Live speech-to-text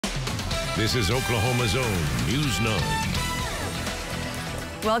This is Oklahoma's own News 9.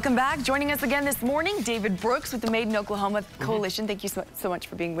 Welcome back. Joining us again this morning, David Brooks with the Made in Oklahoma Coalition. Thank you so much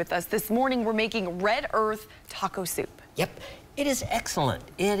for being with us. This morning, we're making Red Earth taco soup. Yep, it is excellent.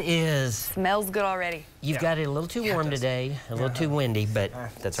 It is. Smells good already. You've got it a little too warm today, a little too windy, but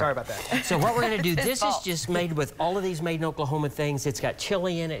that's sorry right. about that. So what we're going to do, this is just made with all of these Made in Oklahoma things. It's got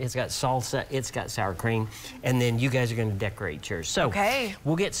chili in it, it's got salsa, it's got sour cream, and then you guys are going to decorate yours. So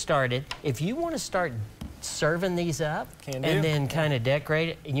we'll get started. If you want to start serving these up and then kind of decorate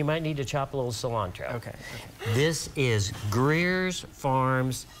it, and you might need to chop a little cilantro. Okay. This is Greer's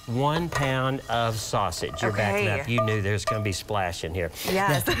Farms 1 pound of sausage. You're backing up. You knew there's going to be splash in here.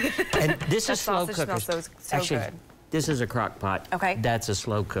 Yes. And this is slow sausage cooker. smells so Actually, good. this is a crock pot. Okay. That's a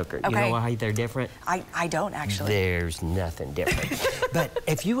slow cooker. Okay. You know why they're different? I don't actually. There's nothing different. But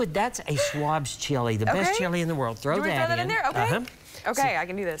if you would, that's a Schwab's chili, the best chili in the world. Throw that in there? Okay. Okay, I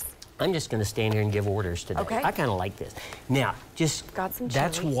can do this. I'm just going to stand here and give orders today. Okay. I kind of like this. Now, just got some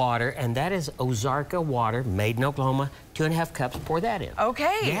that's chilies. water, and that is Ozarka water, made in Oklahoma. 2.5 cups. Pour that in.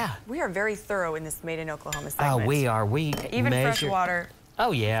 Okay. Yeah. We are very thorough in this Made in Oklahoma segment. Oh, we are. We even measure. fresh water.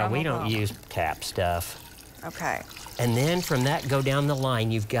 Oh yeah, from we don't Oklahoma. use tap stuff. Okay. And then from that, go down the line.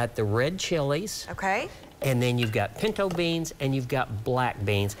 You've got the red chilies. Okay. And then you've got pinto beans and you've got black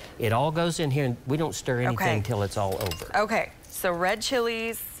beans. It all goes in here, and we don't stir anything until it's all over. Okay. So red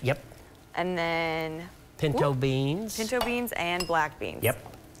chilies. Yep. And then Pinto beans. Pinto beans and black beans.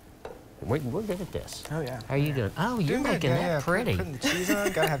 Yep. We're good at this. Oh, yeah. How are you doing? Oh, you're making that pretty. Putting the cheese on.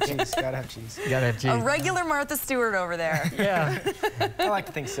 Gotta have cheese. Gotta have cheese. Gotta have cheese. A regular Martha Stewart over there. Yeah. I like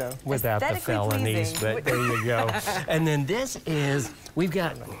to think so. Without the Aesthetically felonies, pleasing. but there you go. And then this is, we've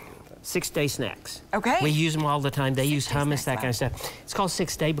got 6-day snacks. Okay. We use them all the time. They use hummus, snacks, that kind of stuff. It's called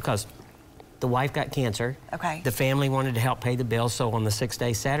 6-day because the wife got cancer. Okay. The family wanted to help pay the bill, so on the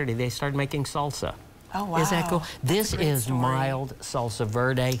 6th-day Saturday, they started making salsa. Oh, wow. Isn't that cool? This is story. mild salsa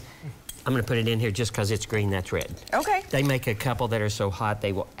verde. I'm going to put it in here just because it's green, that's red. Okay. They make a couple that are so hot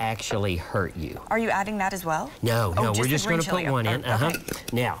they will actually hurt you. Are you adding that as well? No, Oh, no, we're just just the going green to put chili. one in. Okay.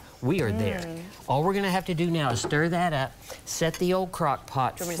 Now, we are there. All we're going to have to do now is stir that up, set the old crock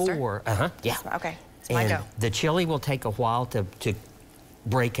pot Do you want me to for... Yeah. Okay. It's my go. The chili will take a while to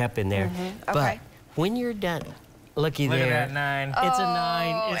break up in there. But Okay. when you're done, looky Look there. at that 9. It's a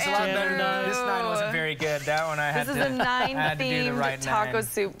 9. It's It's a lot a better. 9. This 9 wasn't very good. That one I had This to. is a I had to do the 9-themed right taco 9.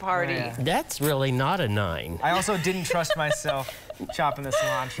 soup party. Yeah. That's really not a 9. I also didn't trust myself chopping the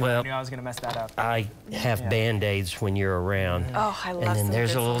cilantro. Well, I knew I was gonna mess that up. I have Band-Aids when you're around. Oh, I love And then some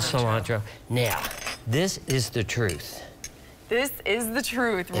there's good a little cilantro. Now, this is the truth. This is the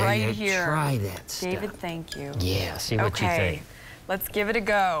truth There right you here. Try that stuff. David, thank you. Yeah, see what you think. Let's give it a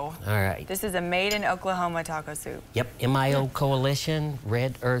go. All right. This is a Made in Oklahoma taco soup. Yep, MIO Coalition,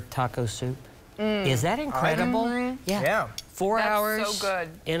 Red Earth Taco Soup. Is that incredible? Yeah. 4 That's hours so good.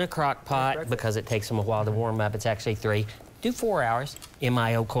 in a crock pot because it takes them a while to warm up. It's actually 3. Do 4 hours.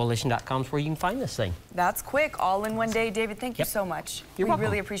 MIOcoalition.com is where you can find this thing. That's quick, all in one day. David, thank you Yep. so much. You're we welcome.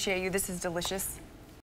 really appreciate you. This is delicious.